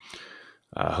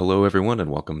Hello, everyone, and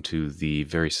welcome to the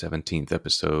very 17th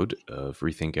episode of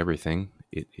Rethink Everything.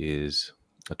 It is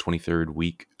a 23rd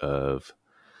week of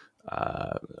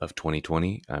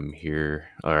 2020. I'm here,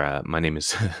 or my name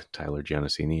is Tyler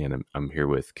Giannassini, and I'm here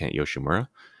with Kent Yoshimura.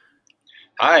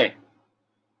 Hi.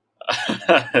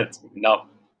 It's not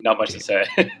much to Yeah,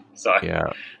 say. Sorry. yeah,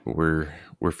 we're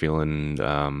feeling,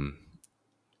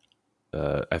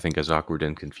 I think, as awkward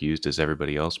and confused as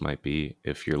everybody else might be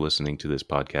if you're listening to this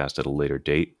podcast at a later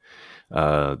date.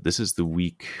 This is the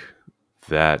week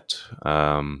that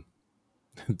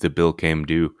the bill came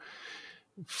due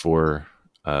for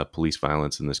police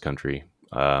violence in this country.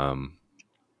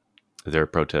 There are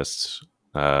protests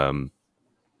um,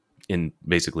 in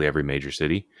basically every major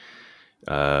city.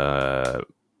 Uh,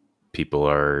 People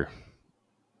are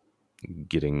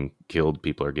getting killed.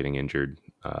 People are getting injured.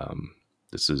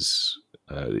 This is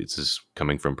this is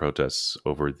coming from protests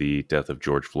over the death of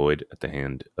George Floyd at the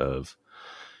hand of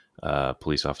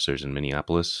police officers in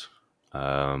Minneapolis.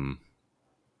 Um,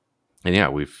 and yeah,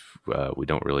 we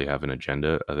don't really have an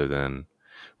agenda other than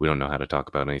we don't know how to talk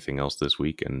about anything else this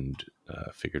week, and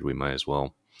figured we might as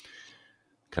well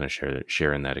kind of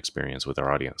share in that experience with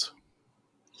our audience.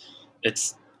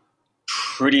 It's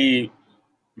pretty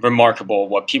remarkable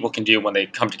what people can do when they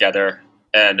come together.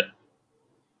 And,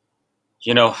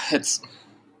 it's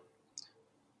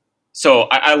so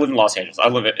I live in Los Angeles. I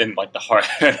live in like the heart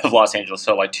of Los Angeles.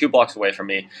 So, like 2 blocks away from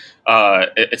me,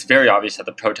 it's very obvious that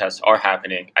the protests are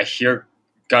happening. I hear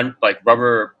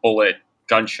rubber bullet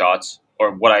gunshots,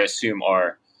 or what I assume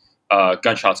are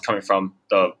gunshots coming from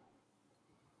the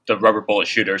rubber bullet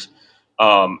shooters.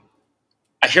 Um,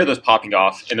 I hear those popping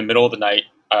off in the middle of the night.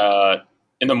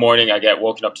 In the morning, I get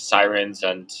woken up to sirens,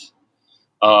 and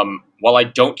while I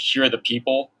don't hear the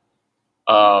people,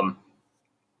 um,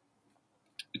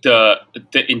 the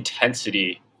the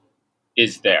intensity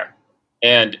is there,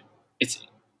 and it's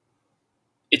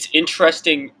it's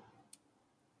interesting.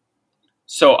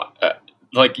 So,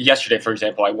 like yesterday, for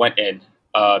example, I went in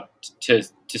to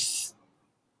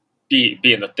be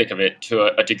in the thick of it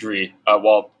to a degree,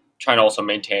 while trying to also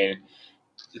maintain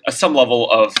some level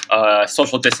of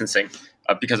social distancing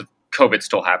because of COVID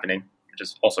still happening, which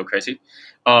is also crazy.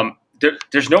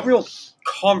 There's no real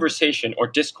conversation or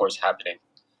discourse happening,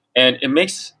 and it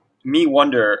makes me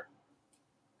wonder.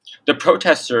 The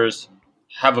protesters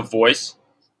have a voice.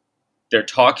 They're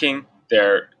talking.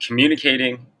 They're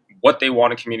communicating what they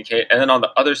want to communicate, and then on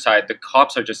the other side, the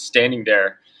cops are just standing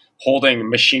there holding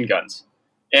machine guns,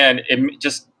 and it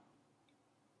just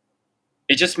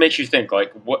makes you think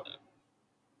like what.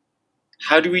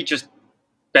 How do we just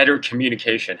better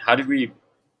communication? How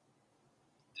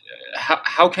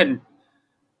can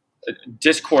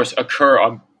discourse occur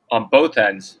on both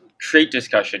ends, create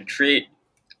discussion, create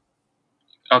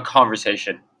a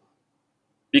conversation?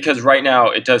 Because right now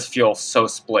it does feel so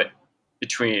split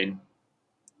between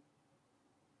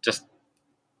just,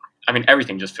 I mean,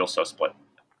 everything just feels so split.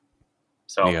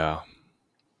 So, Yeah,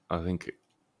 I think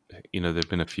there've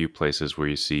been a few places where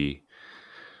you see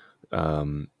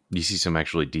some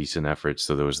actually decent efforts.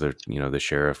 So there was the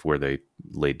sheriff where they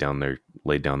laid down their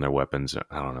weapons.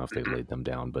 I don't know if they mhm. laid them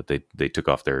down, but they took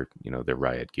off their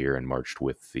riot gear and marched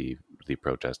with the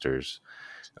protesters.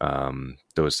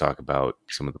 There was talk about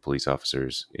some of the police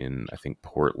officers in, I think,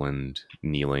 Portland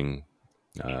kneeling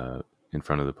uh, in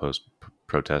front of the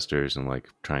protesters and like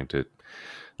trying to,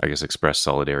 I guess, express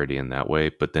solidarity in that way.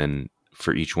 But then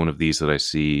for each one of these that I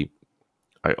see,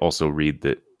 I also read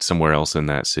that somewhere else in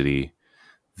that city,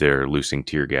 they're loosing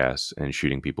tear gas and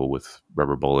shooting people with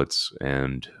rubber bullets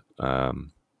and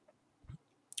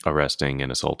arresting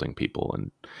and assaulting people.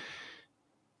 And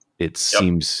it Yep.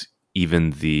 seems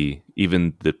even the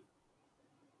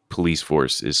police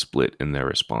force is split in their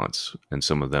response, and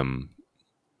some of them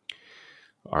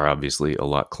are obviously a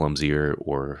lot clumsier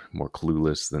or more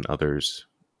clueless than others.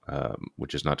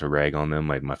 Which is not to rag on them.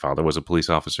 My father was a police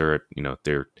officer.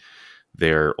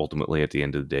 They're ultimately at the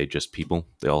end of the day just people.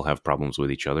 They all have problems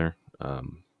with each other. I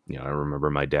remember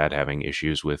my dad having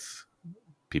issues with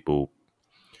people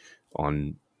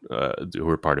on who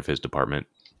were part of his department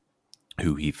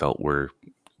who he felt were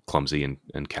clumsy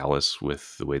and callous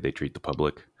with the way they treat the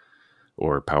public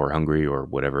or power hungry or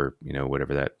whatever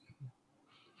whatever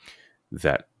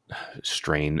that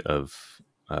strain of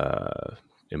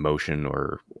emotion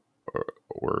or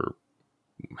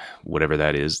whatever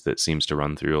that is that seems to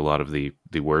run through a lot of the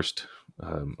worst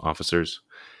officers.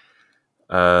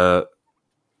 Uh,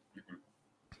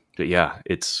 but yeah,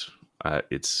 it's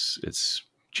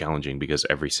challenging because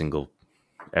every single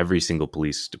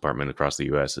police department across the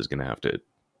U.S. is going to have to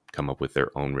come up with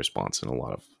their own response, and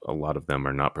a lot of them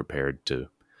are not prepared to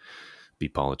be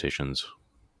politicians.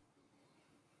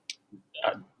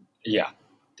 Yeah,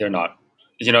 they're not.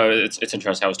 It's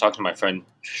interesting. I was talking to my friend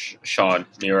Sean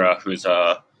Mira, who's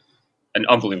an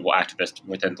unbelievable activist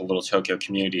within the Little Tokyo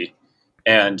community,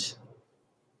 and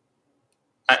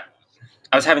I,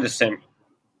 I was having the same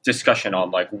discussion on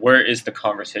like where is the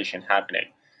conversation happening,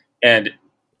 and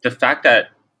the fact that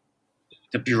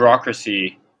the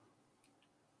bureaucracy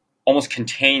almost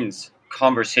contains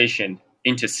conversation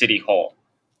into City Hall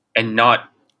and not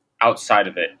outside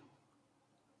of it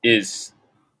is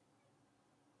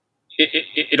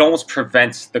it almost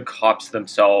prevents the cops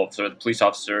themselves or the police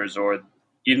officers or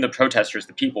even the protesters,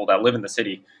 the people that live in the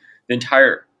city, the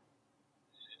entire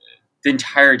the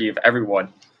entirety of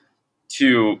everyone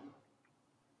to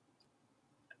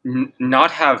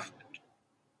not have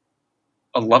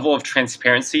a level of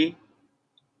transparency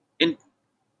in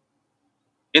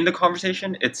in the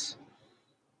conversation. It's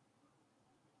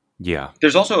Yeah.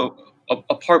 There's also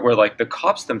a part where like the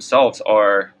cops themselves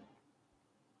are,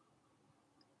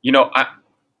 you know,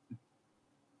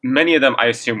 many of them I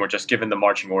assume were just given the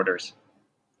marching orders,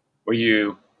 where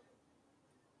you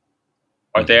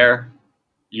are Hmm. there,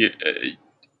 you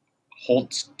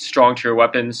hold strong to your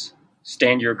weapons,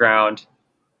 stand your ground,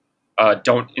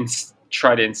 don't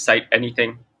try to incite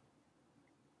anything.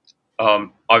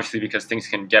 Obviously, because things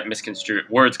can get misconstrued,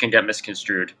 words can get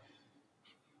misconstrued,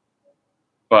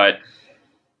 but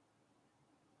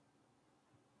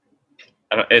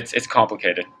it's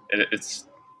complicated. It's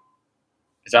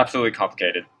absolutely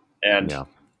complicated, and Yeah.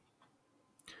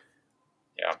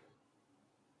 yeah,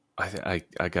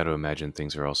 I got to imagine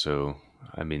things are also.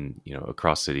 I mean,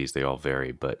 across cities they all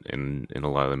vary, but in a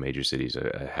lot of the major cities,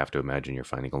 I have to imagine you're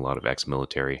finding a lot of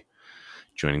ex-military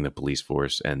joining the police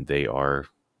force, and they are,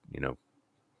 you know,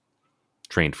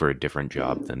 trained for a different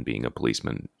job than being a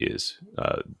policeman is,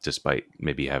 despite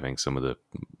maybe having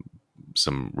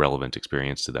some relevant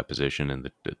experience to that position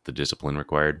and the discipline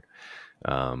required.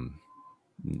 Um,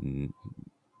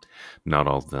 Not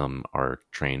all of them are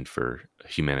trained for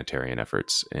humanitarian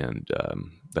efforts, and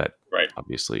that right,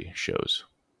 obviously shows.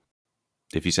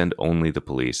 If you send only the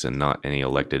police and not any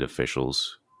elected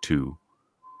officials to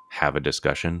have a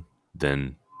discussion,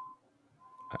 then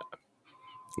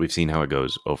we've seen how it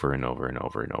goes over and over and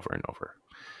over and over and over.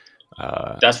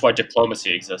 that's why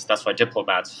diplomacy exists. That's why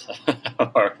diplomats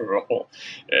are a role.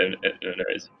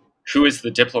 Who is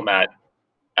the diplomat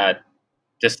at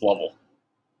this level?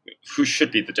 Who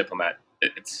should be the diplomat?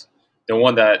 It's the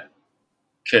one that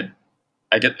could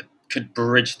I get could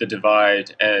bridge the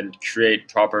divide and create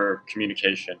proper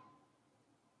communication.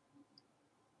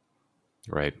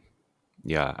 Right?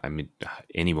 Yeah. I mean,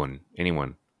 anyone.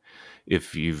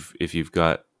 If you've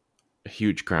got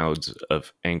huge crowds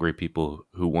of angry people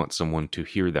who want someone to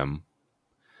hear them,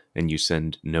 and you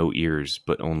send no ears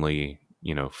but only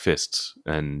fists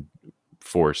and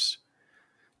force,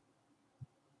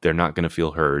 they're not going to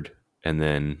feel heard, and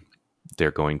then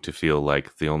they're going to feel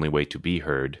like the only way to be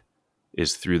heard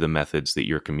is through the methods that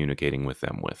you're communicating with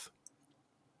them with.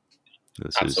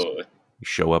 This is Absolutely.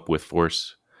 show up with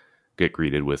force, get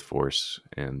greeted with force,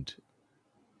 and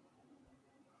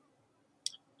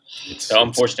The it's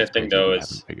unfortunate thing, crazy though, we is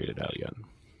haven't figured it out yet.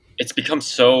 it's become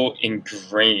so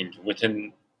ingrained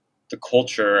within the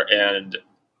culture and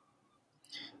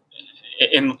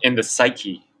in the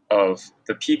psyche of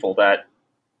the people that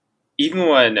even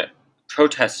when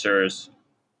protesters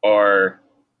are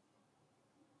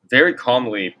very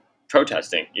calmly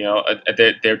protesting,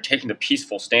 they're taking the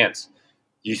peaceful stance.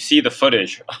 You see the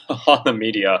footage on the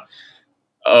media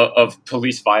of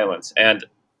police violence, and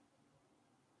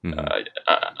Hmm.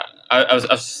 I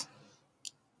was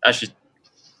actually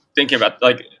thinking about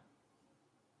like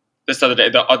this other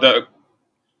day.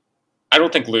 I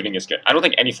don't think looting is good. I don't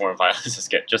think any form of violence is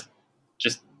good. Just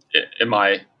in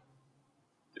my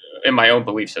own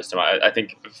belief system, I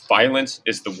think violence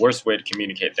is the worst way to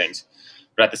communicate things.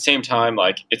 But at the same time,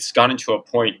 like it's gotten to a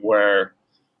point where,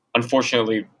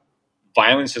 unfortunately,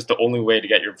 violence is the only way to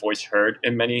get your voice heard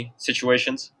in many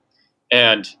situations.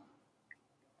 And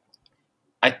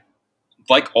I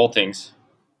like all things,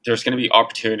 there's going to be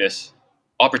opportunists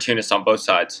on both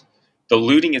sides. The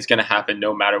looting is going to happen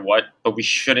no matter what, but we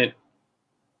shouldn't,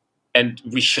 and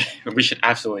we should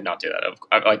absolutely not do that.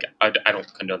 I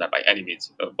don't condone that by any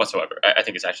means whatsoever. I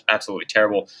think it's actually absolutely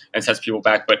terrible and sets people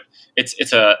back. But it's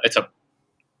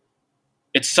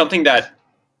something that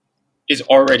is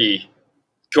already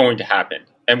going to happen,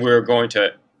 and we're going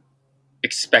to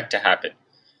expect to happen.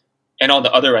 And on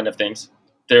the other end of things,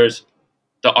 there's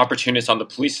the opportunists on the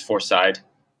police force side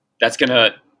that's going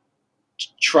to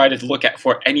try to look at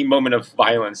for any moment of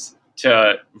violence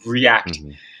to react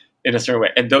Hmm. in a certain way,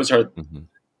 and those are Hmm.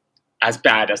 as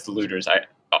bad as the looters.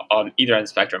 On either end of the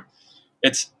spectrum.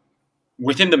 It's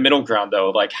within the middle ground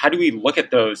though. Like, how do we look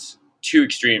at those two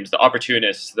extremes, the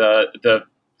opportunists, the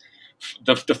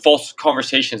false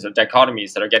conversations, the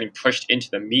dichotomies that are getting pushed into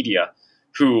the media,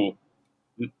 who,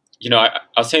 I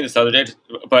was saying this the other day,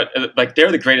 but like,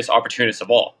 they're the greatest opportunists of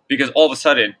all, because all of a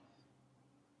sudden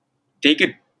they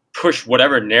could push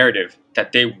whatever narrative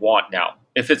that they want now.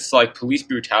 If it's like police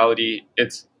brutality,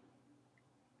 it's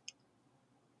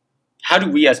how do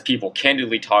we as people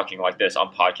candidly talking like this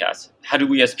on podcasts? How do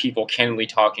we as people candidly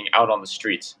talking out on the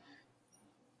streets?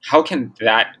 How can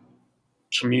that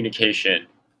communication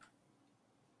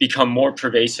become more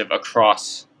pervasive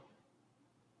across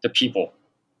the people?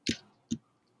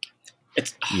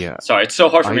 It's Yeah, sorry, it's so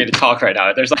hard for me I to talk right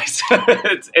now. There's like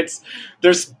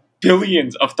there's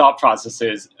billions of thought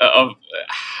processes of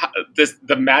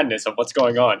the madness of what's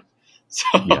going on. So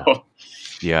yeah,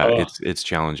 yeah. uh, It's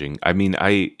challenging. I mean,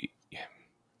 I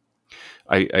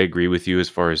agree with you as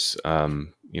far as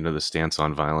the stance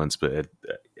on violence, but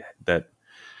that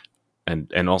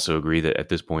and also agree that at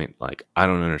this point, like, I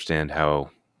don't understand how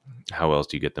else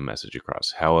do you get the message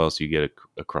across? How else do you get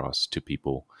across to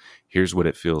people? Here's what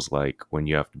it feels like when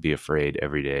you have to be afraid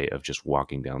every day of just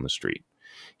walking down the street.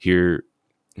 Here,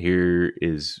 here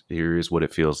is what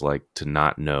it feels like to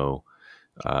not know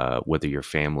whether your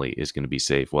family is going to be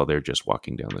safe while they're just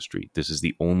walking down the street. This is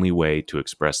the only way to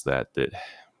express that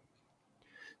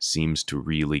seems to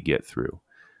really get through.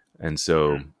 And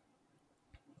so,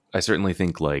 I certainly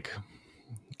think like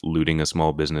looting a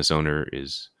small business owner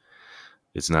is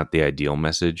it's not the ideal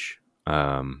message.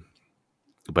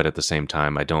 But at the same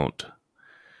time, I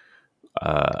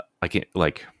can't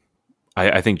like,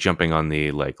 I think jumping on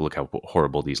the like, look how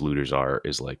horrible these looters are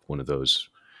is like one of those,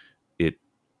 it,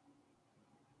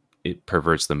 it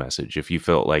perverts the message. If you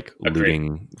felt like agree.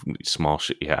 looting small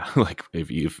shit, yeah, like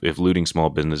if looting small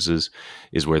businesses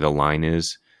is where the line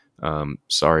is,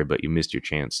 sorry, but you missed your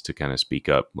chance to kind of speak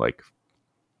up. Like,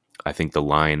 I think the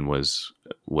line was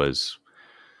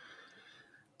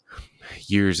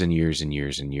years and years and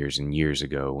years and years and years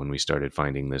ago when we started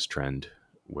finding this trend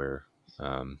where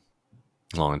um,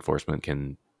 law enforcement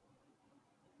can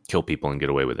kill people and get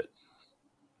away with it.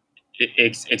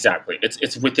 Exactly.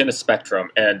 It's within a spectrum,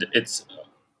 and it's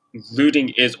looting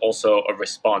is also a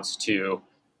response to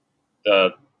the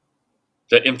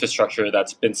the infrastructure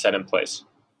that's been set in place.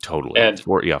 Totally. And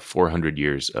 400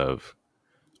 years of,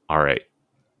 all right.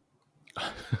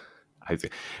 I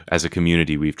as a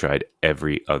community, we've tried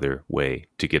every other way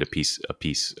to get a piece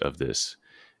of this,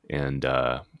 and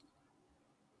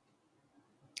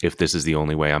if this is the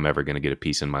only way I'm ever going to get a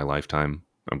piece in my lifetime,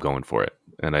 I'm going for it.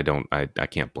 And I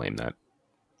can't blame that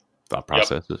thought yep,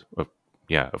 process.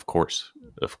 Yeah, of course.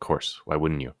 Why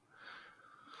wouldn't you?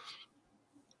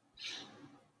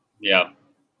 yeah.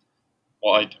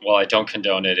 While I don't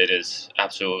condone it, it is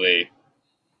absolutely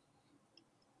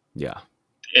Yeah,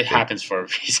 it it, happens for a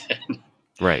reason.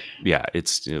 right. Yeah,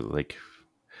 it's like,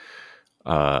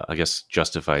 I guess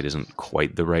justified isn't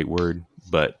quite the right word,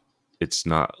 but it's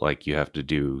not like you have to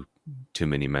do too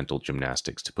many mental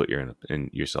gymnastics to put in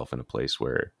yourself in a place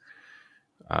where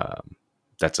um,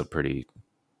 that's a pretty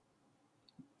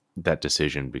that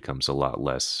decision becomes a lot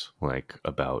less like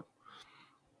about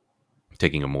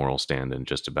taking a moral stand and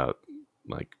just about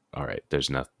like, all right, there's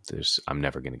I'm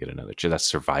never going to get another. That's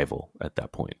survival at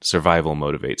that point. Survival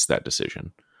motivates that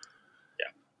decision.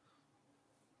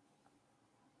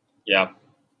 Yeah,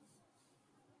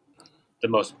 the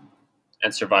most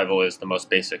and survival is the most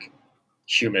basic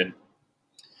human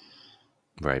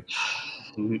Right.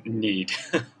 need.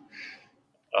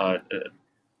 uh,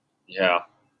 yeah.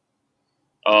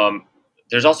 Um,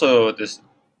 there's also this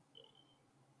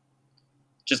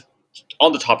just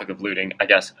on the topic of looting, I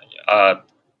guess. Uh,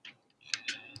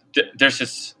 there's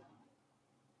just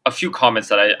a few comments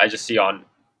that I just see on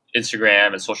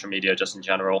Instagram and social media, just in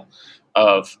general,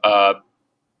 of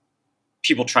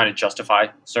people trying to justify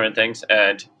certain things,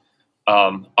 and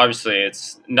obviously,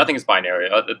 it's nothing is binary.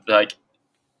 Like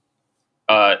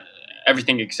uh,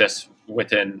 everything exists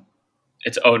within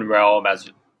its own realm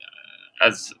as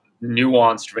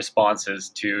nuanced responses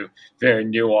to very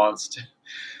nuanced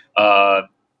uh,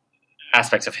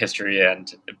 aspects of history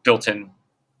and built-in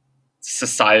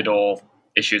societal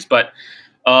issues. But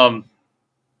um,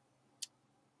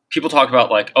 people talk about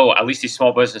like, oh, at least these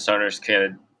small business owners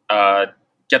can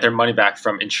get their money back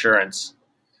from insurance,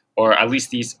 or at least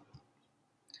these.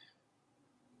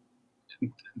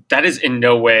 That is in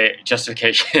no way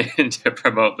justification to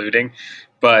promote looting,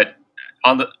 but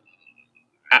on the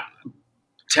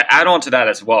to add on to that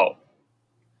as well,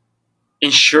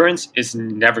 insurance is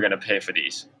never going to pay for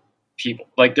these people.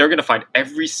 Like they're going to find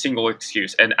every single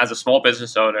excuse. And as a small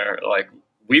business owner, like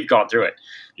we've gone through it,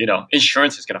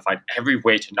 insurance is going to find every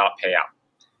way to not pay out.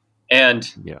 And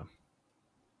Yeah.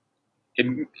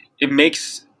 it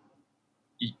makes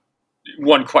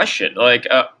one question, like,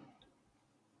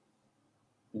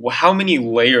 how many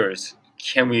layers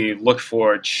can we look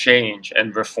for change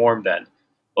and reform then?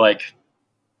 Like,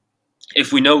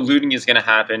 if we know looting is going to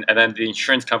happen and then the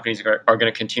insurance companies are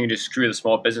going to continue to screw the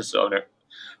small business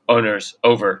owners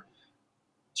over,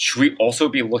 should we also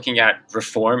be looking at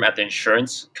reform at the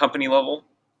insurance company level?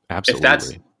 If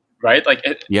that's Absolutely. right,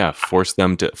 Yeah, force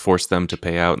them to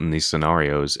pay out in these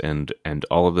scenarios, and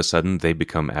all of a sudden they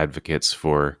become advocates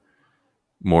for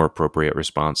more appropriate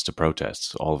response to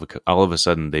protests. All of a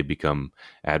sudden they become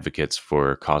advocates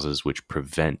for causes which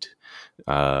prevent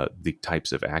the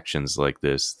types of actions like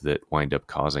this that wind up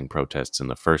causing protests in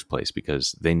the first place,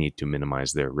 because they need to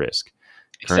minimize their risk.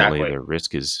 Currently, exactly. their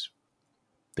risk is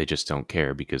they just don't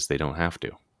care because they don't have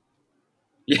to.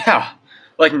 Yeah,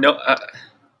 like no.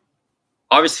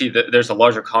 Obviously, there's a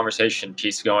larger conversation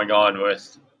piece going on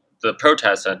with the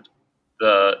protests and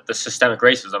the systemic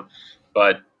racism,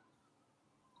 but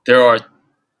there are.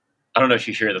 I don't know if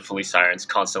you hear the police sirens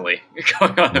constantly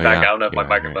going on in the Oh back. I yeah, don't know if my yeah,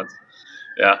 yeah. microphone's.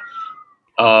 Yeah,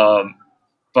 um,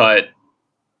 but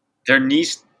there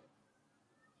needs.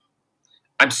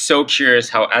 I'm so curious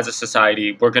how, as a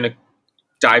society, we're going to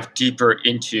dive deeper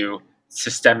into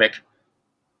systemic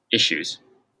issues,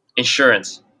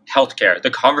 insurance, healthcare.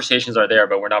 The conversations are there,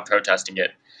 but we're not protesting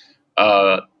it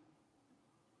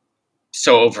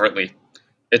so overtly.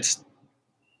 It's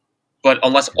But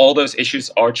unless all those issues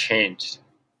are changed,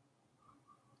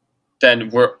 then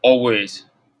we're always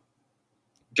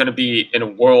going to be in a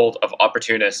world of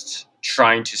opportunists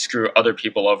trying to screw other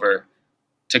people over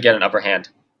to get an upper hand.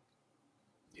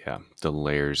 Yeah, the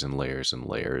layers and layers and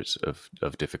layers of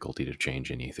difficulty to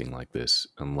change anything like this,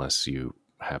 unless you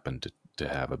happen to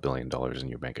have $1 billion in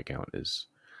your bank account, is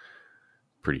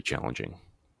pretty challenging.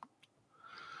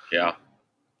 Yeah.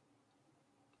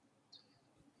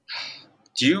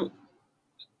 Do you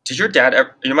did your dad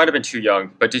ever, you might have been too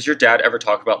young, but did your dad ever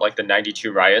talk about like the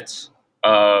 92 riots?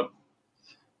 Uh,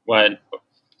 when,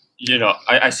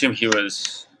 I assume he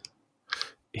was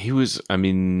He was, I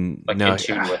mean, like in no,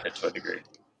 tune with it to a degree.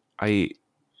 I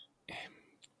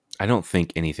I don't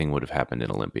think anything would have happened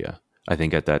in Olympia. I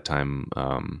think at that time,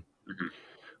 Hmm.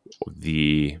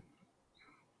 the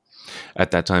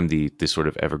the sort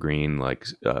of evergreen like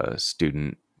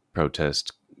student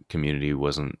protest community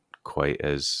wasn't quite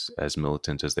as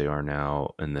militant as they are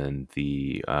now, and then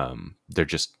they're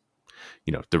just,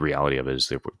 the reality of it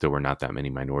is there were not that many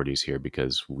minorities here,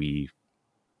 because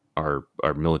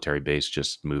our military base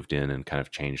just moved in and kind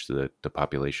of changed the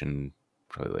population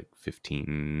probably like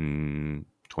 15-20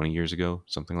 years ago,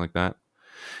 something like that.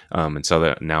 And so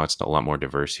that now it's a lot more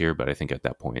diverse here, but I think at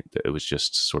that point it was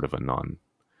just sort of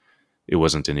it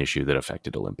wasn't an issue that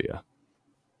affected Olympia.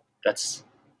 That's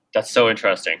that's so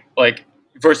interesting. Like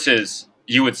versus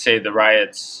you would say the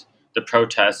riots, the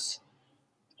protests,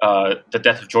 the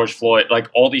death of George Floyd, like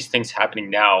all these things happening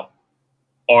now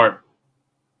are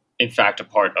in fact a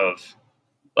part of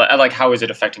like how is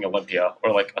it affecting Olympia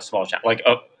or like a small town? Like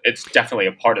it's definitely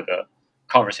a part of the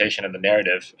conversation and the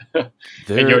narrative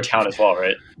in your There, town as well,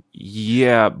 right?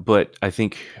 yeah, but I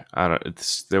think I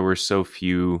don't. There were so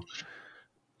few.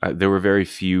 There were very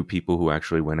few people who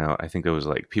actually went out. I think there was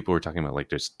like people were talking about like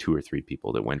there's two or three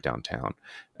people that went downtown.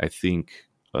 I think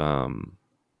um,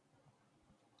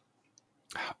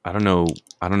 I don't know.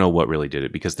 I don't know what really did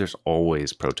it, because there's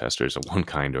always protesters of one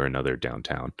kind or another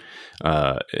downtown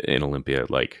in Olympia.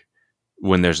 Like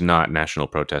when there's not national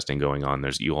protesting going on,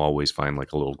 you'll always find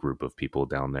like a little group of people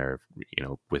down there,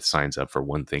 with signs up for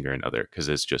one thing or another, because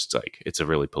it's just like it's a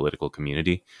really political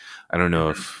community. I don't know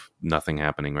Hmm. if nothing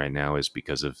happening right now is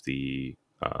because of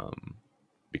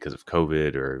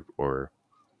COVID, or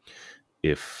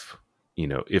if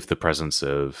if the presence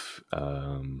of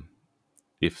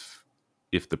if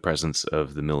if the presence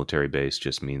of the military base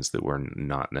just means that we're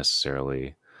not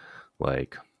necessarily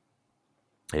like,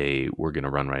 hey, we're going to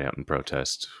run right out and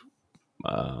protest.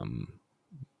 Um,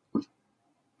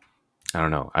 I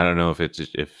don't know. I don't know if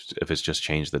it's just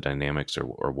changed the dynamics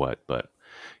or what, but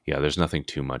yeah, there's nothing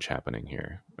too much happening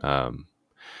here.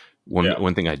 One Yeah.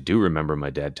 one thing I do remember my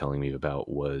dad telling me about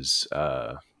was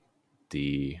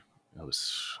the it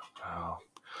was oh,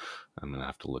 I'm gonna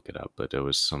have to look it up, but it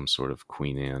was some sort of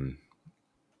Queen Anne,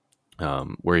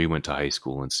 where he went to high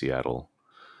school in Seattle.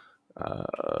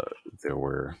 Uh, there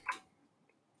were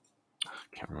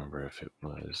I can't remember if it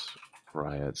was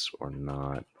riots or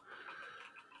not.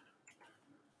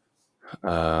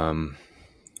 Um,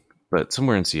 but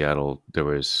somewhere in Seattle, it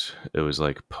was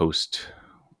like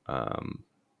um,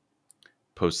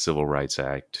 post Civil Rights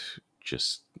Act,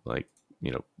 just like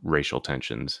racial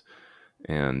tensions,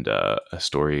 and a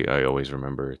story I always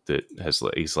remember that has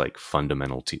is like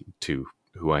fundamental to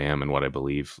who I am and what I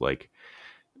believe. Like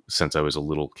since I was a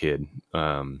little kid,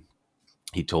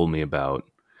 he told me about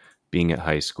being at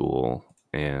high school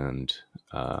and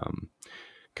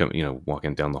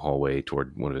walking down the hallway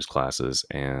toward one of his classes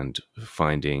and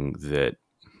finding that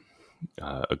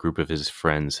a group of his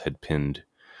friends had pinned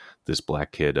this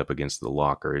black kid up against the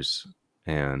lockers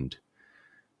and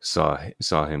saw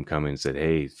him coming and said,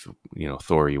 "Hey,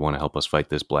 Thor, you want to help us fight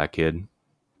this black kid?"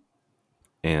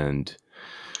 And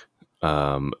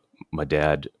um, my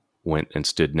dad went and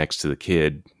stood next to the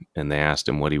kid, and they asked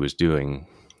him what he was doing,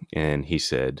 and he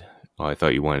said, "Oh, I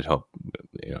thought you wanted help.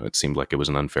 It seemed like it was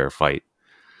an unfair fight."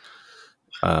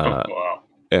 Uh, Wow.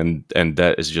 and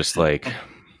that is just like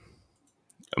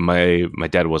my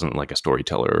dad wasn't like a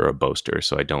storyteller or a boaster,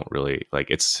 so I don't really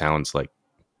like. It sounds like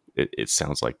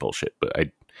bullshit, but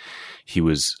he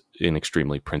was an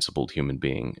extremely principled human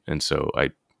being, and so I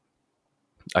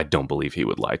don't believe he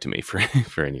would lie to me for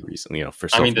for any reason, for I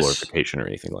self mean, this glorification or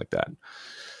anything like that.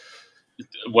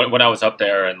 when I was up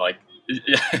there and like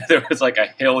there was like a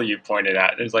hill you pointed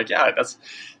at. And it was like, yeah, that's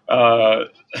uh,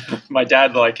 my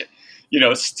dad like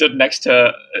stood next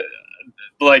to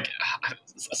like.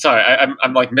 Sorry,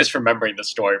 I'm like misremembering the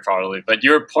story probably, but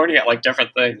you're pointing at like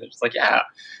different things. It's like, yeah,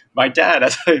 my dad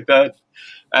as like the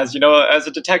as as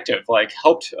a detective like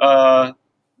helped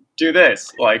do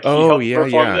this, like he Oh helped yeah,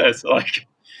 perform yeah, this, like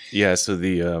yeah. So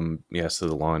the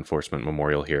law enforcement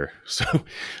memorial here. So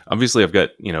obviously, I've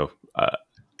got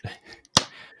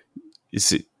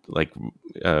is it like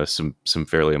some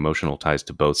fairly emotional ties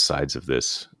to both sides of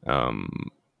this.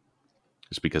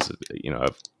 Just because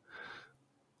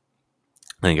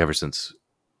I think ever since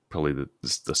probably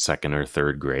the second or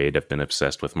third grade, I've been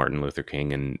obsessed with Martin Luther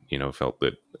King, and felt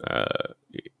that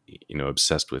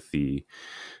obsessed with the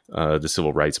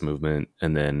civil rights movement.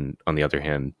 And then on the other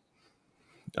hand,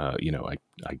 uh, you know, I,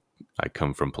 I I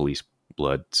come from police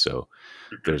blood, so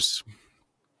there's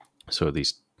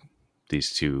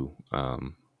these two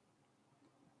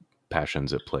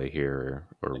passions at play here,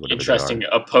 or whatever they interesting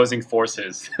are. opposing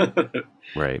forces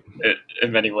Right.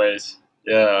 in many ways.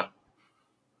 Yeah,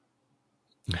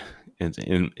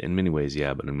 In many ways,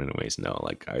 yeah, but in many ways, no.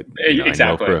 Like I know for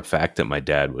exactly. a fact that my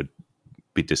dad would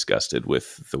be disgusted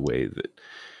with the way that.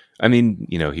 I mean,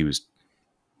 he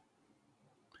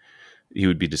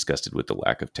would be disgusted with the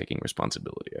lack of taking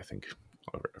responsibility. I think,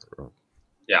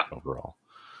 Yeah, overall.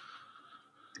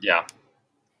 yeah.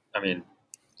 I mean,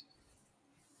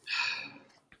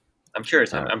 I'm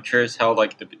curious. Uh, I'm curious how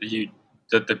like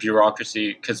the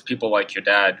bureaucracy, because people like your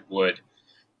dad would,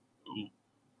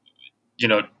 you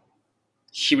know,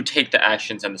 he would take the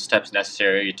actions and the steps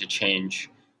necessary to change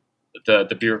the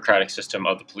bureaucratic system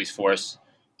of the police force,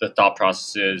 the thought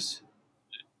processes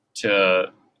to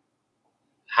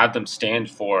have them stand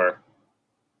for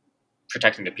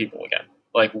protecting the people again,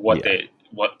 like yeah,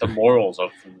 what the morals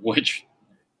of which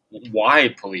why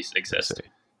police I say exist.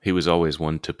 he was always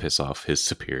one to piss off his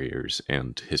superiors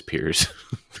and his peers,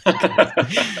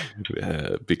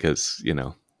 because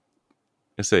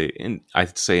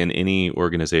I'd say in any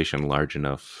organization large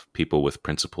enough, people with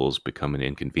principles become an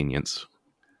inconvenience.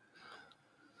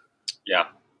 Yeah,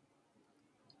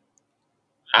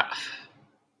 a-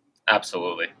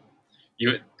 absolutely.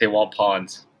 They want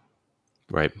pawns,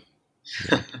 Right.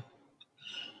 Yeah.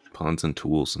 Pawns and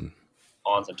tools and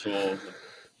pawns and tools, and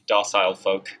docile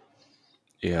folk.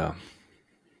 yeah.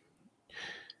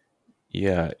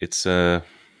 Yeah, I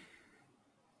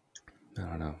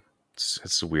don't know.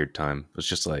 It's a weird time. It's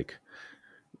just like,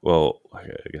 well, I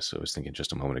guess I was thinking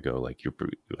just a moment ago, like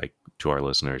like to our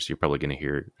listeners, you're probably going to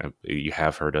hear, you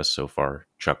have heard us so far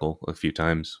chuckle a few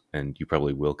times, and you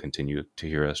probably will continue to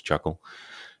hear us chuckle.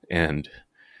 And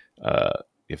uh,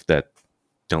 if that,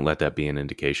 don't let that be an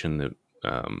indication that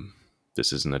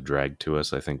this isn't a drag to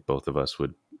us. I think both of us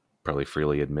would probably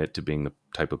freely admit to being the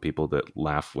type of people that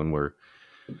laugh when we're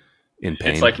in It's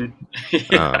pain. like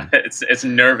yeah, Um, it's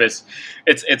nervous.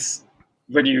 It's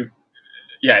when you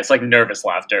yeah, it's like nervous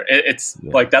laughter. It's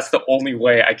yeah, like that's the only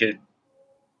way I could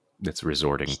it's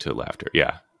resorting to laughter.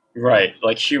 Yeah, right.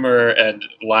 Like humor and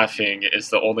laughing is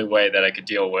the only way that I could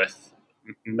deal with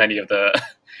many of the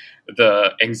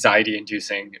the anxiety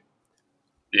inducing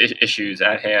issues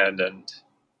at hand and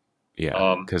yeah,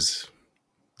 um because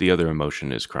the other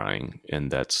emotion is crying,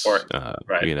 and or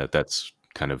right. that's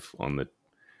kind of on the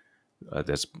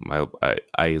that's my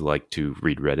I like to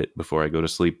read Reddit before I go to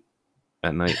sleep,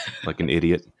 at night like an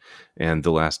idiot. And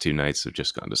the last 2 nights have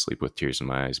just gone to sleep with tears in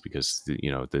my eyes because the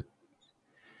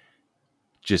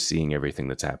just seeing everything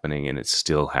that's happening, and it's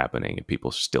still happening, and people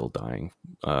are still dying.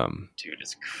 Dude,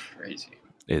 it's crazy.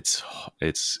 It's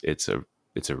it's a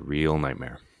real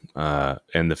nightmare.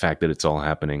 And the fact that it's all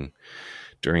happening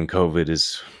during COVID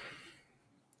is,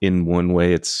 in one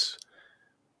way,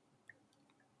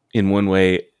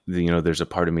 there's a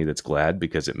part of me that's glad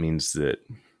because it means that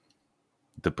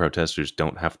the protesters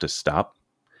don't have to stop.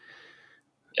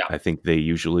 Yeah. I think they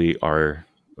usually are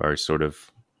sort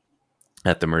of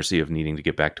at the mercy of needing to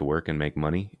get back to work and make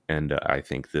money. And I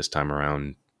think this time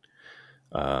around,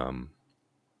 um,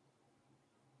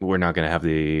 we're not going to have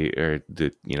the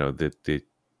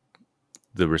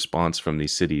response from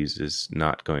these cities is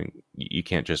not going. You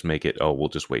can't just make it. Oh, we'll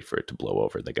just wait for it to blow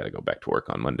over. They got to go back to work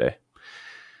on Monday.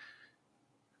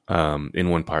 In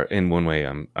one way,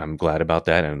 I'm glad about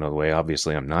that. In another way,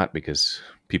 obviously, I'm not, because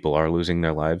people are losing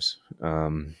their lives,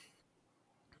 and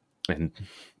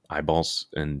eyeballs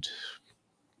and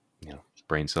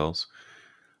brain cells.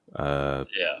 Yeah.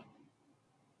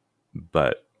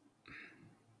 But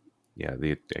yeah,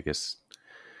 I guess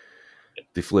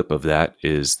the flip of that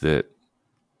is that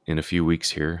in a few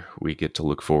weeks here, we get to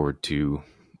look forward to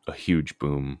a huge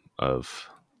boom of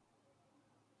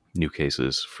new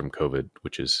cases from COVID,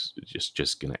 which is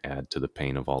just going to add to the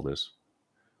pain of all this.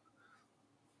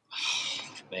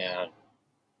 Man,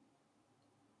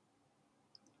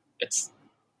 it's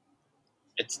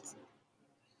it's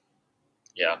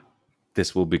yeah.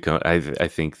 This will become, I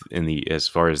think, as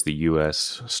far as the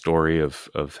U.S. story of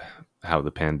how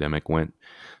the pandemic went,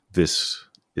 this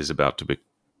is about to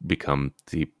become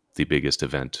the biggest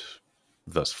event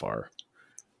thus far.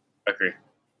 Agree.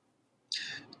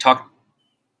 Talk.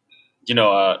 You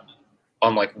know,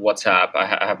 on like WhatsApp, I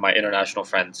have my international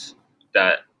friends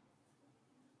that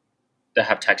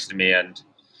have texted me, and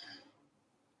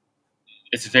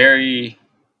it's very.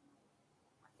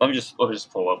 Let me just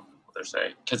pull up what they're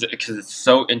saying, because it's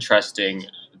so interesting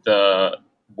the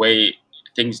way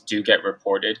things do get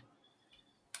reported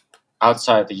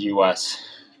outside the U.S.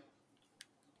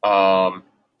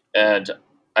 And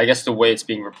I guess the way it's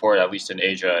being reported, at least in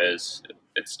Asia, is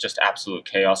it's just absolute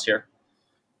chaos here.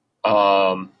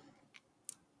 Um,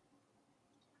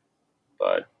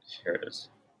 but here it is.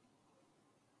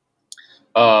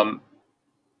 I'm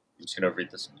just gonna read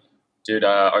this. Dude,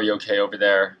 are you okay over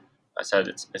there? I said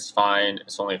it's fine.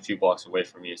 It's only a few blocks away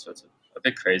from you, so it's a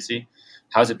bit crazy.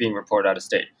 How's it being reported out of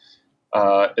state?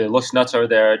 It looks nuts over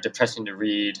there. Depressing to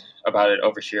read about it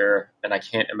over here, and I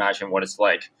can't imagine what it's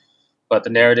like. But the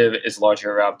narrative is largely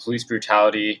around police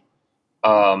brutality,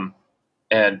 um,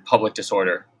 and public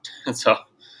disorder. And so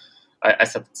I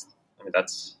said, I mean,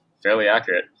 that's fairly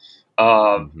accurate. Um,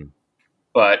 Mm-hmm.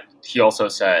 but he also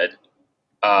said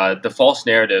the false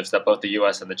narratives that both the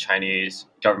U.S. and the Chinese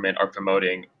government are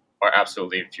promoting are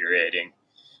absolutely infuriating,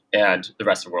 and the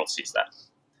rest of the world sees that.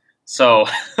 So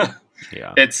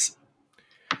Yeah, it's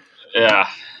yeah,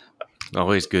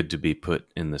 always good to be put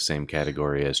in the same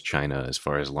category as China as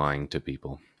far as lying to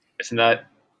people. isn't that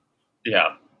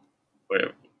yeah?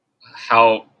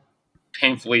 How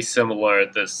painfully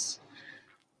similar this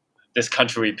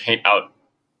country we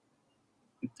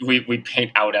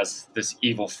paint out as this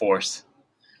evil force.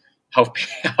 How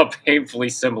how painfully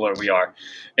similar we are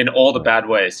in all the Right. bad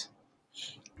ways.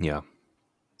 Yeah.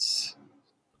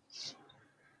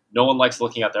 No one likes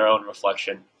looking at their own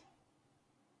reflection.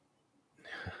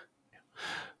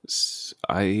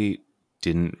 I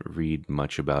didn't read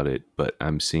much about it, but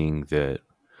I'm seeing that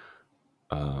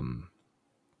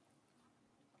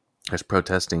there's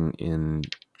protesting in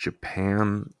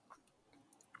Japan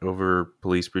over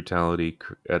police brutality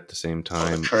at the same Oh,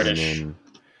 the time, and Kurdish. then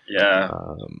Yeah.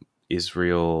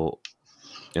 Israel,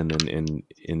 and then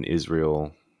in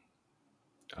Israel,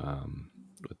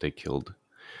 what they killed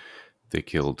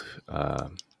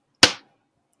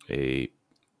a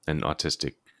an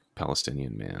autistic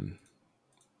Palestinian man,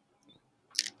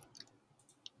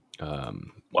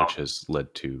 which Wow. has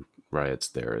led to riots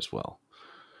there as well.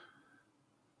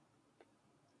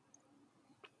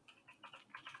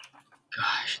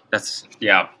 Gosh, that's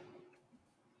yeah.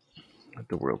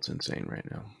 The world's insane right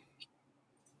now.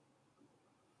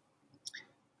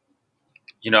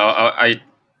 You know,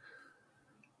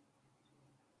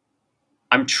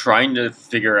 I'm trying to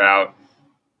figure out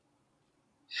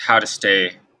how to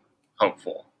stay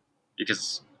hopeful,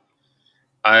 because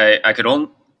I could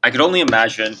only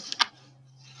imagine,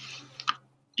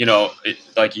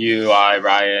 like you,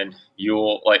 Ryan,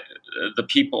 you'll like the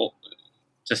people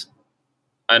just,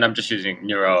 and I'm just using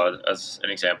Neuro as an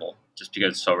example, just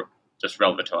because it's so just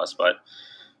relevant to us. But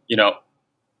you know,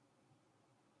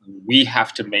 we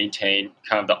have to maintain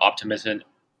kind of the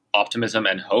optimism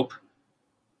and hope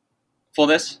for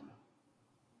this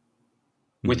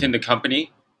Hmm. within the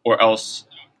company, or else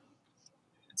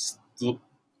it's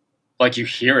like you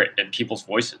hear it in people's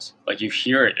voices, like you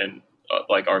hear it in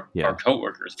like our Yeah.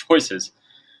 coworkers' voices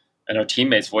and our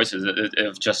teammates' voices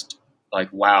of just like,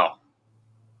 wow,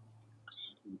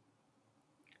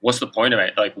 what's the point of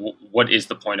it? Like, what is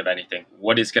the point of anything?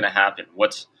 What is going to happen?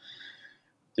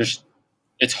 There's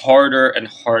it's harder and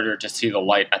harder to see the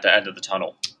light at the end of the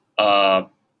tunnel. Uh,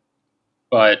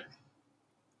 but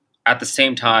at the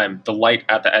same time, the light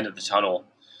at the end of the tunnel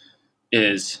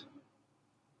is,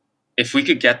 if we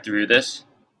could get through this,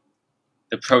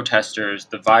 the protesters,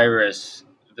 the virus,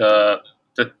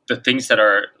 the things that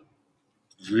are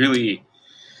really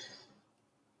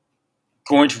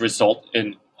going to result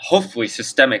in hopefully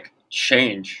systemic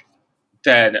change,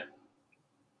 then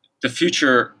the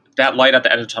future, that light at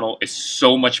the end of the tunnel is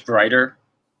so much brighter.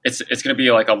 It's going to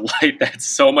be like a light that's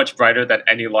so much brighter than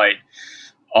any light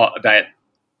that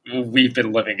we've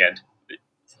been living in.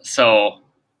 So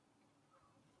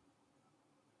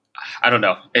I don't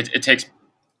know. It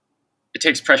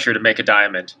takes pressure to make a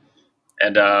diamond,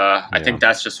 and I Yeah. think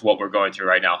that's just what we're going through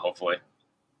right now. Hopefully,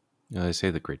 They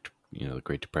say the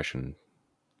Great Depression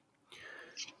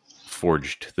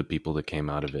forged the people that came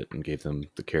out of it and gave them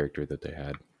the character that they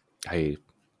had. I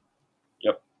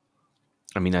yep,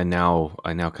 I mean, I now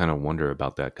kind of wonder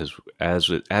about that because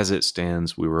as it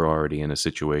stands, we were already in a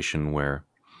situation where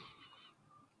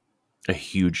a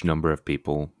huge number of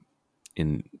people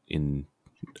in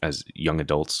as young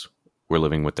adults were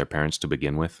living with their parents to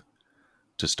begin with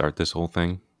to start this whole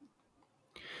thing.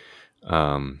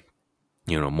 Um,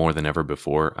 more than ever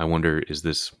before. I wonder, is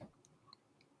this?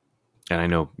 And I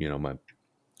know,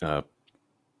 uh,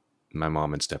 my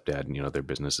mom and stepdad, their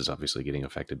business is obviously getting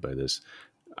affected by this.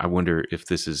 I wonder if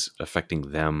this is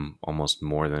affecting them almost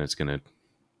more than it's going to.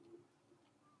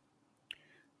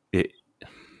 It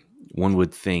One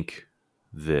would think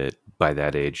that by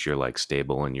that age you're like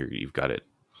stable and you've got it,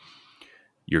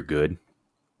 you're good.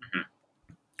 mm-hmm.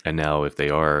 And now if they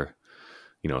are,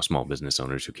 small business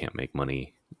owners who can't make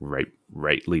money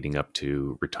right leading up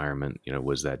to retirement,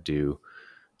 was that due?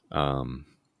 Um,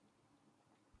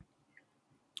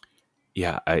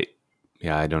 yeah,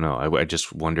 I don't know. I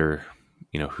just wonder,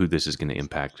 who this is going to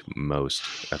impact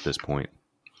most at this point.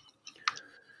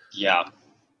 Yeah,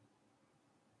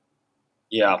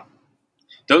 yeah.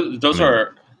 I Those mean,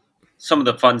 are some of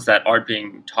the funds that aren't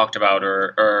being talked about,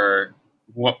 or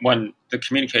when the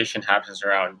communication happens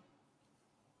around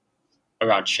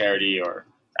charity or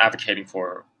advocating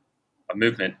for a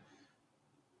movement.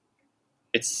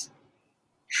 It's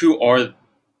who are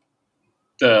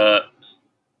the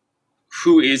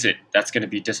who is it that's going to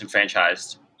be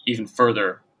disenfranchised even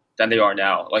further than they are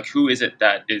now? Like, who is it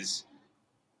that is,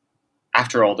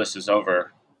 after all this is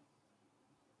over,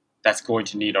 that's going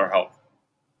to need our help?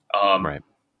 Um, right.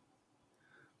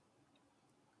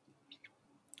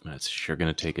 It's sure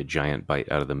going to take a giant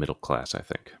bite out of the middle class, I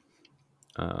think.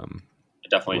 Um, I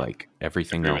definitely like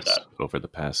everything agree with else that. over the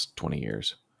past 20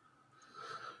 years.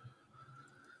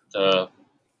 The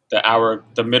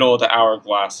the middle of the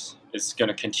hourglass is going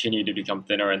to continue to become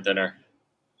thinner and thinner,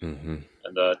 Hmm.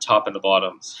 and the top and the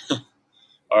bottoms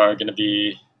are going to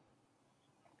be,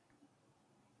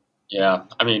 yeah.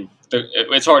 I mean,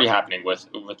 it's already happening with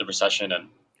the recession and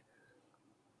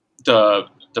the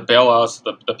bailouts,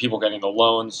 the people getting the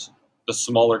loans, the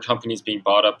smaller companies being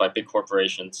bought up by big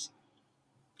corporations.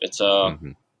 It's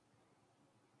Hmm.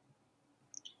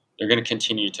 they're going to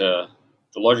continue to,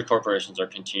 the larger corporations are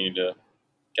continuing to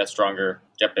get stronger,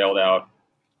 get bailed out.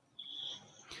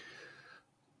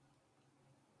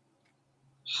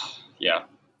 Yeah,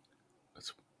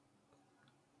 It's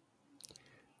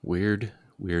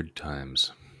weird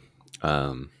times.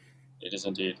 Um, it is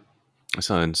indeed. I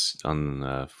saw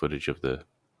on footage of the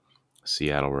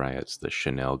Seattle riots, the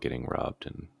Chanel getting robbed,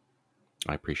 and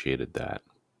I appreciated that.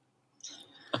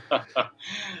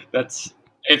 That's,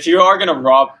 if you are going to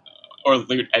rob or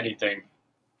loot anything,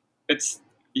 it's,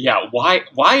 yeah. Why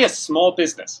a small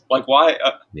business? Like,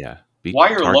 Yeah, why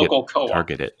your target local co-op?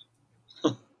 target it.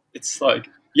 It's like,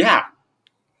 yeah.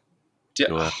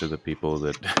 Go after the people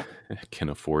that can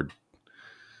afford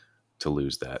to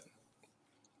lose that.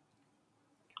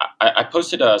 I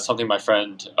posted something my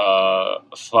friend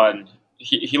Fun.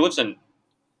 He lives in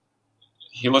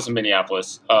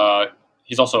Minneapolis.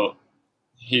 He's also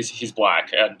he's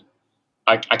black, and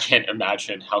I can't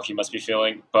imagine how he must be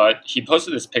feeling. But he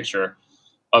posted this picture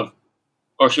of,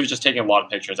 or he was just taking a lot of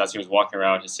pictures as he was walking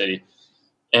around his city,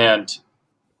 and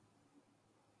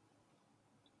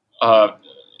uh,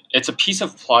 it's a piece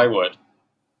of plywood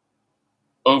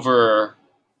over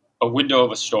a window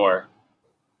of a store,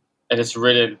 and it's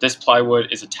written, "This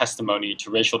plywood is a testimony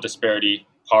to racial disparity,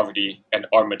 poverty, and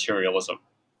our materialism."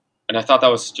 And I thought that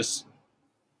was just,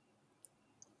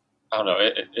 I don't know,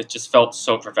 it just felt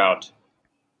so profound.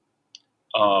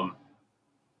 Um,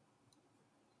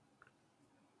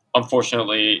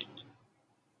 Unfortunately,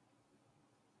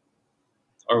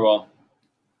 or well,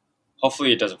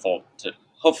 hopefully it doesn't fall to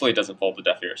hopefully it doesn't fall to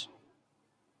deaf ears.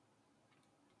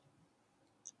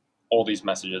 All these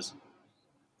messages.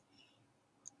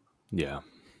 Yeah.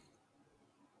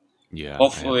 Yeah. I have to.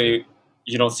 Hopefully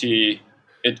you don't see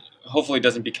it. Hopefully it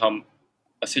doesn't become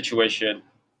a situation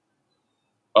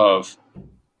of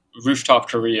rooftop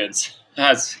Koreans,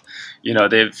 as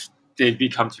they've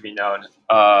become to be known,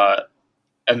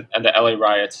 and the LA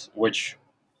riots, which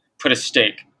put a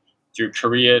stake through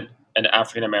Korean and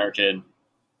African American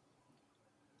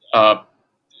uh,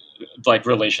 like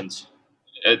relations.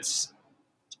 It's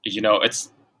it's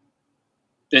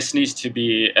this needs to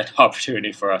be an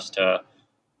opportunity for us to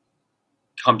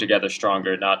come together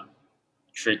stronger, not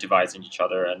create divides in each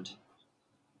other, and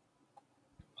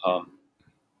um,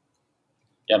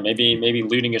 yeah, maybe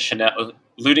looting the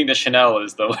Chanel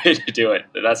is the way to do it.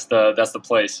 That's the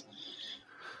place.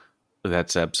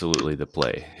 That's absolutely the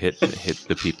play. Hit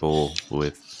the people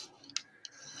with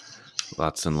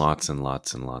lots and lots and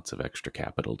lots and lots of extra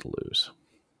capital to lose,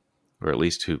 or at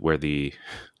least where the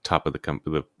top of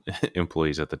the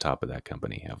employees at the top of that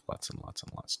company have lots and lots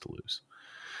and lots to lose.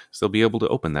 So they'll be able to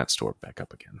open that store back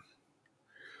up again.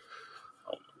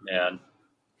 Oh man,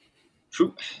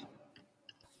 who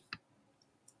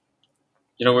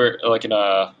we're like in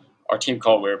our team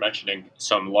call. We were mentioning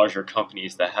some larger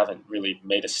companies that haven't really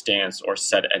made a stance or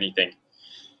said anything.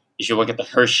 You should look at the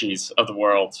Hershey's of the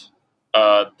world,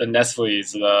 the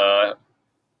Nestle's.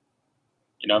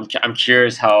 I'm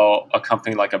curious how a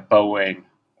company like a Boeing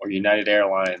or United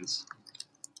Airlines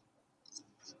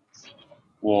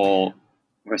will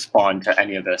respond to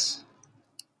any of this.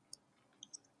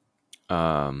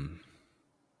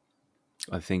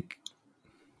 I think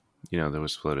there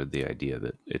was floated the idea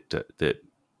that that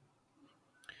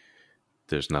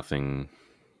there's nothing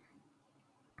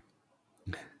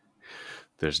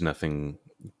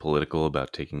political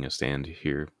about taking a stand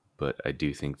here, but I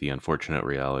do think the unfortunate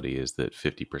reality is that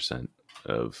 50%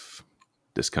 of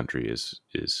this country is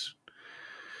it's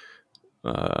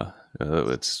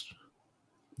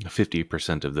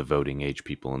 50% of the voting age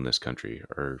people in this country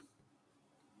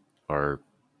are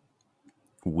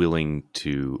willing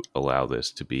to allow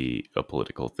this to be a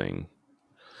political thing.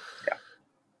 Yeah,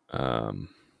 Um,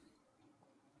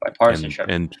 bipartisanship.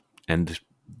 and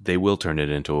they will turn it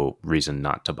into a reason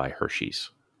not to buy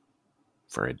Hershey's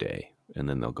for a day, and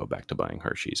then they'll go back to buying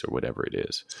Hershey's or whatever it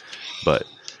is. But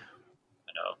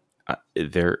I know.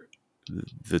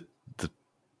 the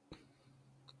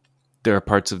there are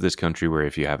parts of this country where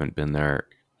if you haven't been there,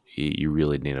 you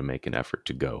really need to make an effort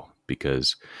to go,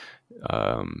 because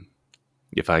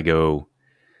if I go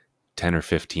 10 or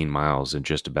 15 miles in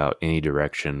just about any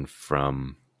direction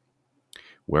from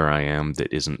where I am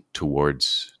that isn't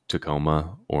towards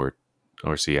Tacoma or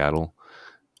Seattle,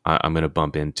 I'm going to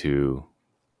bump into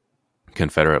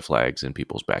Confederate flags in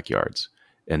people's backyards.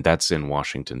 And that's in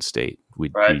Washington State.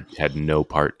 Right. We had no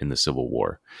part in the Civil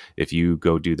War. If you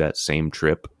go do that same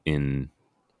trip in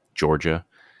Georgia,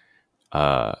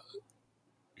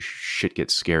 shit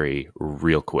gets scary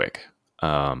real quick.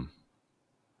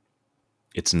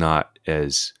 It's not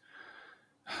as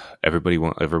everybody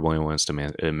wants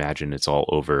to imagine it's all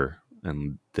over,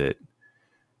 and that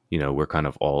we're kind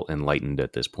of all enlightened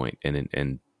at this point,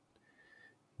 and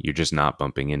you're just not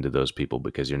bumping into those people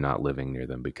because you're not living near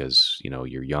them, because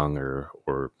you're young,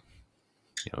 or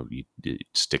you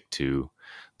stick to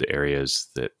the areas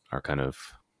that are kind of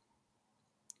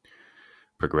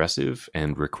progressive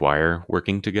and require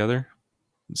working together.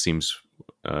 It seems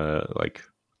like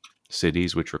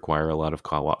cities which require a lot of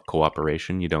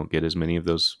cooperation, you don't get as many of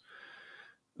those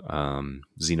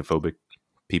xenophobic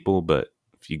people. But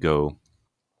if you go,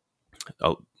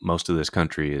 most of this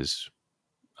country is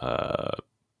uh,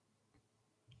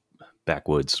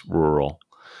 backwoods, rural.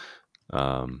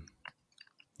 Um,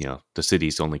 the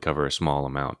cities only cover a small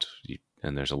amount,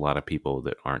 and there's a lot of people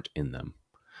that aren't in them.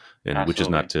 And which is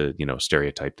Absolutely. not to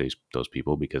stereotype those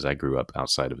people, because I grew up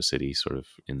outside of a city, sort of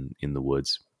in the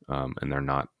woods, and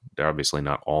they're obviously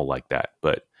not all like that,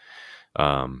 but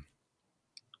um,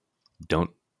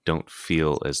 don't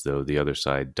feel as though the other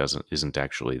side isn't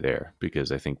actually there,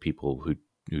 because I think people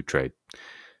who try,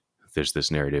 there's this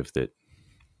narrative that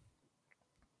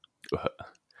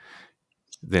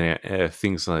then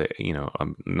things like,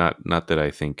 not that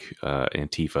I think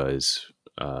Antifa is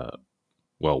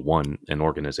well, one, an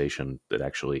organization that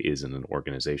actually is an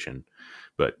organization,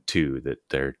 but two, that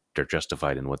they're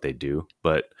justified in what they do.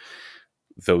 But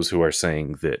those who are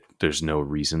saying that there's no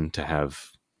reason to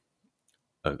have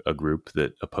a group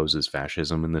that opposes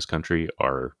fascism in this country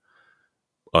are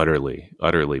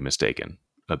utterly mistaken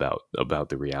about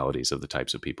the realities of the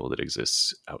types of people that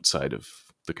exists outside of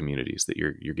the communities that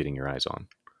you're getting your eyes on.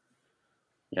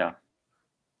 Yeah,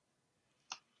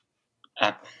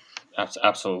 ab-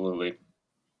 absolutely.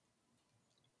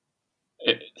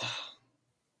 It,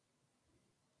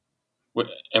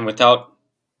 and without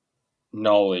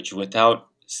knowledge, without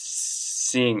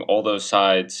seeing all those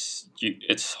sides,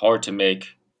 it's hard to make.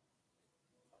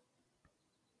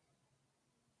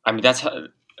 I mean,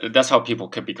 that's how people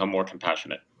could become more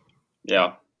compassionate.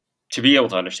 Yeah, to be able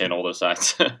to understand all those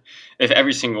sides. If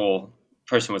every single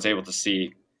person was able to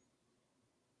see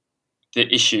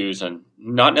the issues and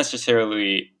not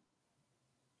necessarily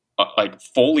like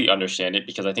fully understand it,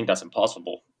 because I think that's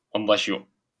impossible unless you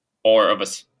are of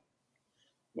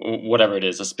whatever it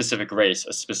is, a specific race,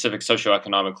 a specific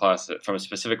socioeconomic class from a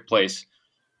specific place,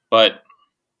 but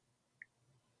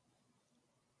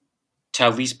to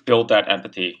at least build that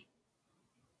empathy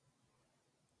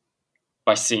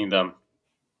by seeing them,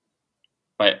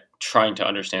 by trying to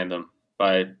understand them,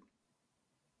 by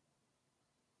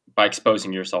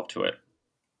exposing yourself to it.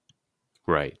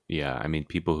 Right. Yeah. I mean,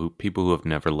 people who have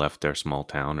never left their small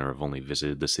town or have only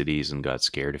visited the cities and got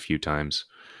scared a few times,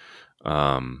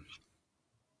 um,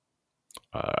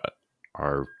 uh,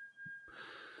 are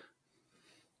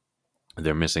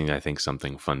they're missing, I think,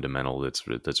 something fundamental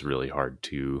that's really hard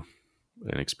to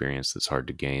an experience that's hard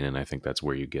to gain, and I think that's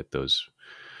where you get those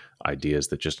ideas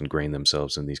that just ingrain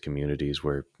themselves in these communities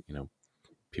where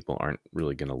people aren't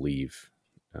really going to leave,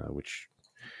 which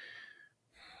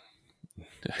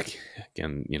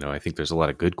again, I think there's a lot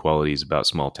of good qualities about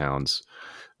small towns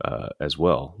as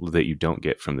well that you don't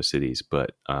get from the cities.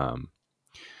 But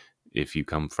if you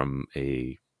come from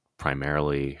a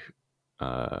primarily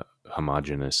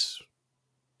homogenous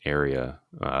area,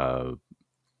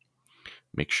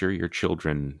 make sure your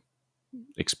children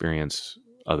experience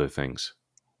other things,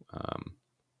 um,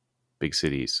 big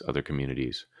cities, other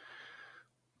communities.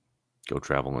 Go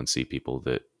travel and see people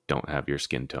that don't have your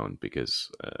skin tone,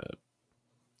 because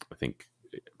I think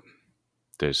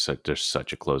there's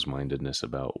such a close mindedness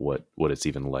about what it's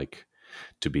even like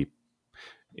to be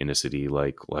in a city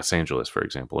like Los Angeles, for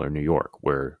example, or New York,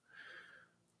 where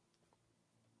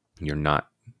you're not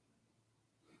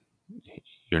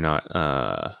you're not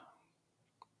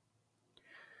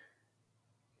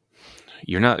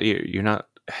you're not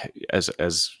as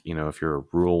if you're a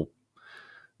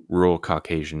rural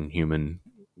Caucasian human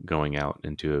going out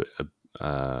into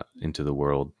the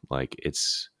world, like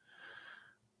it's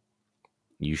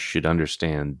you should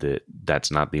understand that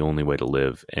that's not the only way to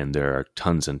live, and there are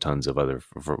tons and tons of other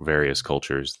various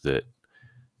cultures that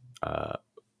uh,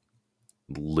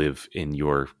 live in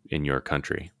your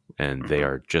country, and they Hmm.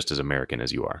 are just as American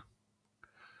as you are.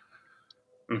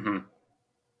 Hmm.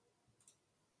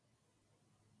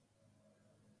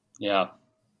 Yeah,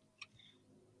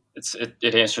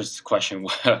 it answers the question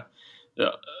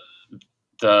the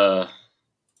the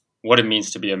what it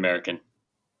means to be American,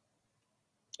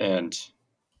 and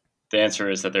the answer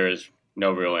is that there is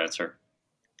no real answer.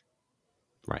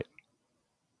 Right.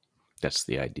 That's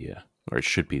the idea, or it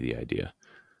should be the idea.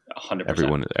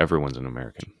 100%. Everyone's an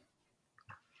American,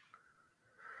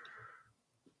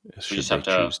 We should just they have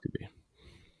to. choose to be.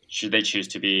 Should they choose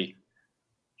to be?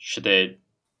 Should they?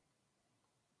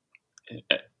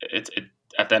 It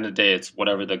at the end of the day, it's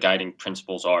whatever the guiding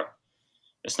principles are.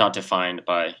 It's not defined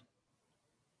by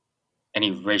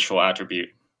any racial attribute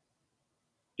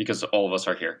because all of us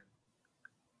are here.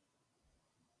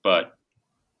 But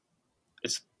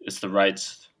it's the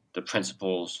rights, the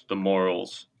principles, the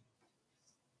morals,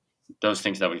 those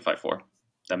things that we fight for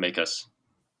that make us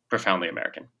profoundly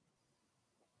American.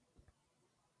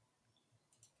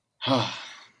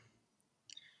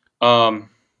 um,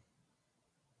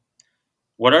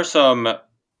 what are some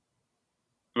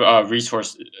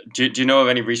resources? Do you know of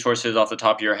any resources off the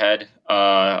top of your head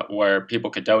where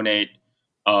people could donate,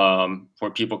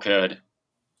 where people could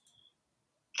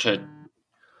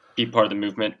be part of the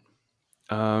movement?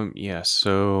 Yeah.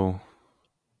 So,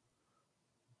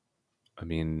 I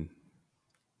mean,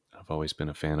 I've always been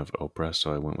a fan of Oprah,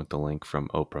 so I went with the link from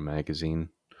Oprah magazine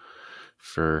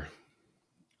for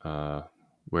uh,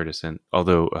 where to send.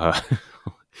 Although,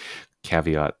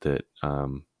 caveat that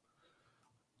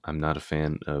I'm not a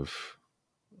fan of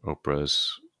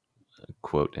Oprah's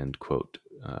quote end quote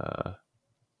uh,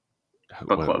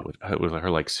 Book club. with her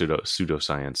like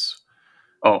pseudoscience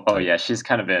Oh type yeah, she's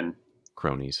kind of been.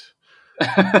 cronies.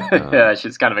 Yeah,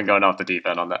 she's kind of been going off the deep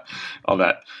end on that. On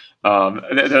that.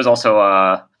 There's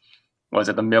also was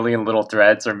it the Million Little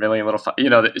Threads or Million Little?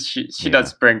 She Yeah,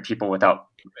 does bring people without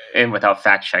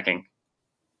fact checking.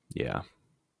 yeah,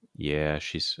 yeah.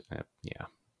 She's yeah.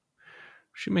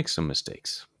 She makes some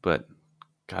mistakes, but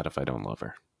God, if I don't love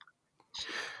her.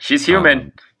 She's human.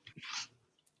 Um,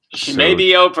 She may so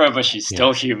be Oprah, but she's yeah,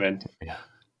 still human. yeah,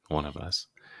 one of us.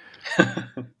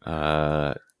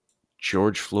 Uh,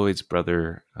 George Floyd's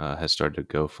brother has started a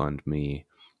GoFundMe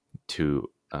to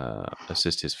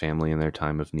assist his family in their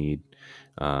time of need.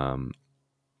 Um,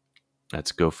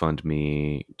 that's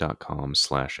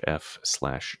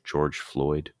gofundme.com/f/George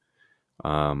Floyd.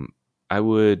 I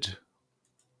would.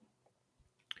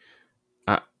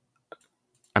 I,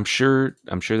 I'm sure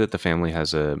that the family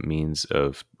has a means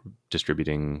of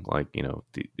distributing, like,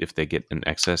 if they get an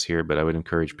excess here. But I would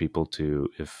encourage people to,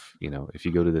 if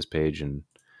you go to this page and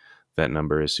that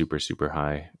number is super super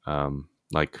high,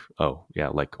 like, oh yeah,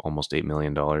 like almost $8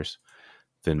 million,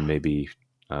 then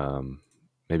um,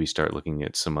 maybe start looking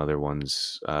at some other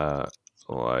ones,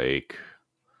 like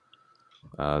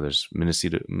there's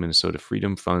Minnesota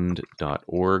Freedom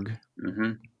Fund.org,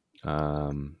 Mm-hmm.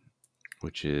 um,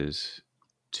 which is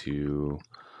to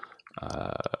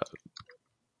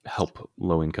help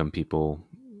low income people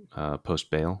post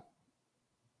bail.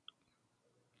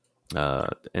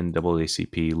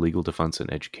 NAACP Legal Defense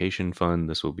and Education Fund.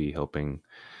 This will be helping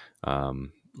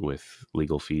with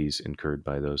legal fees incurred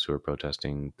by those who are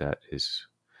protesting. That is,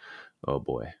 oh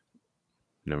boy,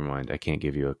 never mind. I can't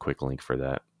give you a quick link for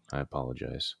that. I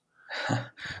apologize.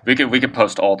 We could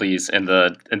post all these in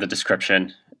the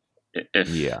description if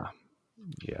Yeah,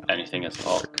 yeah, anything as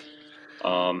that'll well. work.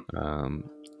 Um, Um,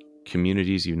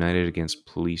 Communities United Against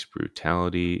Police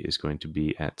Brutality is going to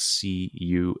be at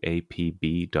cuapb.org.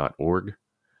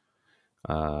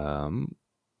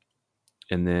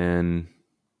 And then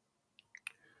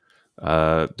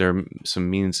there are some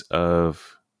means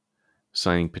of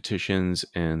signing petitions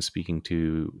and speaking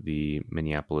to the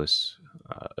Minneapolis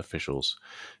officials.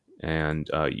 And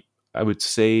I would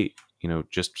say,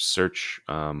 just search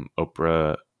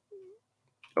Oprah,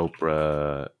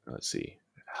 let's see,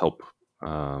 help.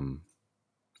 Um,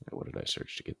 what did I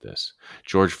search to get this?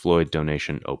 George Floyd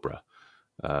donation Oprah.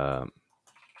 Um,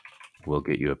 we'll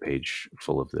get you a page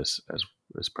full of this, as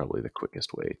is probably the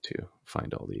quickest way to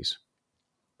find all these.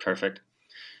 Perfect.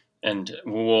 And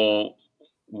we'll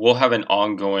have an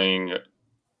ongoing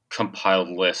compiled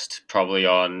list probably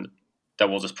on that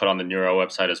we'll just put on the Neuro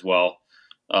website as well.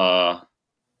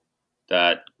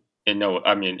 That in no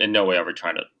way are we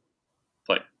trying to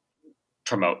like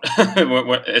promote.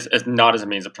 It's not as a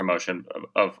means of promotion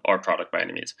of our product by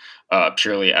any means.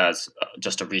 Purely as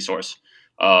just a resource.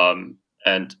 And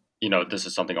this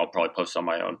is something I'll probably post on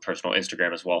my own personal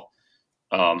Instagram as well.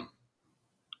 Um,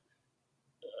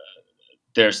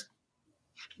 there's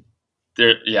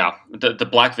yeah, the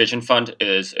Black Vision Fund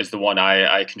is the one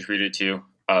I contributed to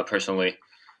personally.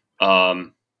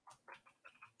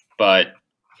 But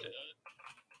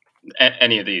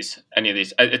any of these,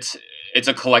 it's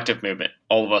a collective movement.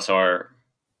 All of us are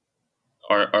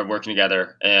working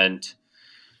together, and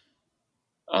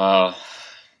uh,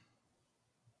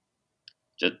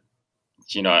 just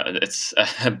it's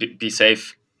be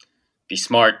safe, be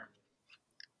smart,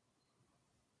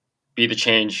 be the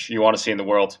change you want to see in the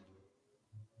world.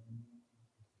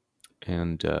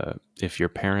 And if your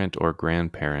parent or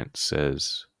grandparent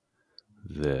says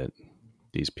that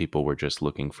these people were just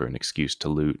looking for an excuse to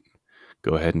loot,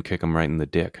 go ahead and kick them right in the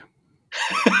dick.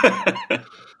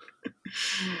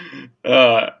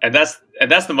 And that's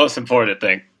the most important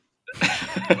thing.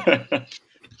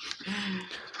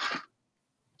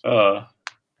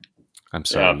 I'm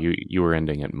sorry, Yeah. you were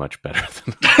ending it much better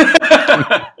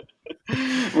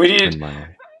We need, than my.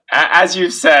 as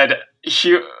you've said,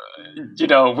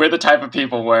 we're the type of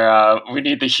people where we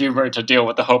need the humor to deal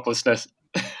with the hopelessness.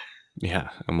 Yeah,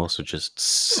 I'm also just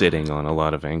sitting on a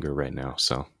lot of anger right now,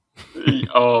 so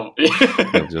Oh,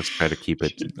 I'll just try to keep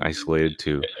it isolated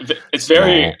to it's small.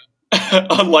 very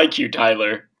unlike you,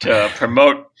 Tyler, to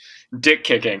promote dick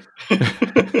kicking.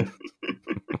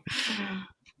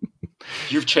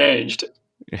 You've changed.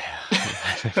 Yeah,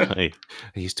 I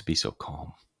used to be so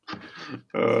calm.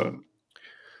 All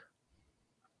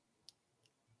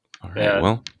right. Yeah.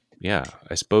 Well, yeah.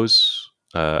 I suppose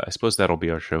that'll be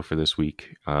our show for this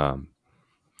week.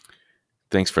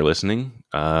 Thanks for listening.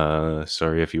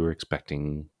 Sorry if you were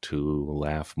expecting to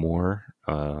laugh more,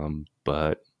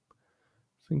 but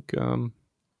I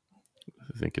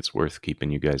I think it's worth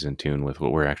keeping you guys in tune with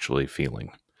what we're actually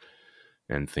feeling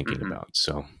and thinking about.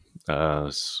 So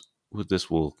this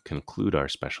will conclude our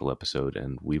special episode,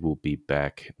 and we will be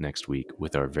back next week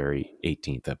with our very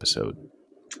 18th episode.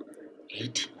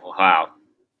 18? Wow.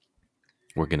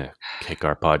 We're going to kick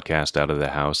our podcast out of the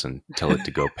house and tell it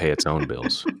to go pay its own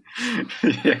bills.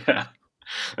 Yeah.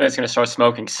 It's going to start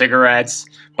smoking cigarettes,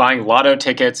 buying lotto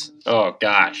tickets. Oh,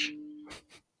 gosh.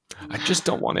 I just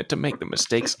don't want it to make the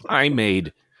mistakes I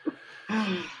made.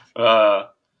 Podcast.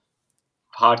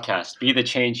 Be the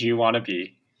change you want to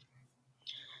be.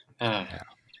 All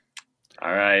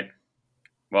right.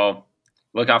 Well,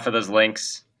 look out for those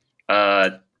links.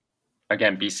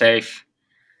 Again, be safe.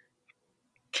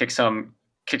 Kick some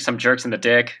jerks in the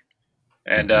dick,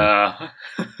 and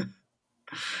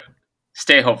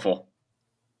stay hopeful.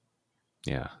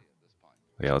 Yeah.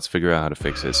 Let's figure out how to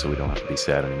fix it so we don't have to be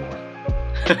sad anymore.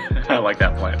 I like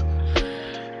that plan.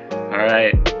 All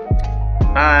right.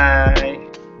 Bye.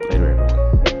 Later, everyone.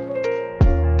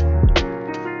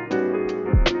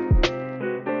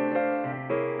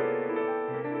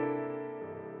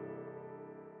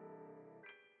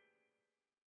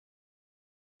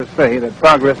 Say that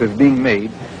progress is being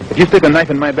made. If you stick a knife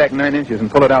in my back 9 inches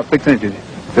and pull it out 6 inches,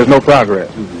 there's no progress.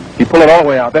 If you pull it all the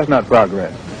way out, that's not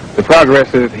progress. The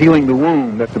progress is healing the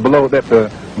wound that's a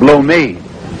blow made.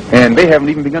 And they haven't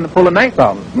even begun to pull a knife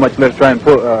out, much less try and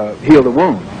heal the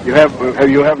wound.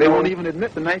 They won't even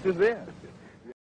admit the knife is there.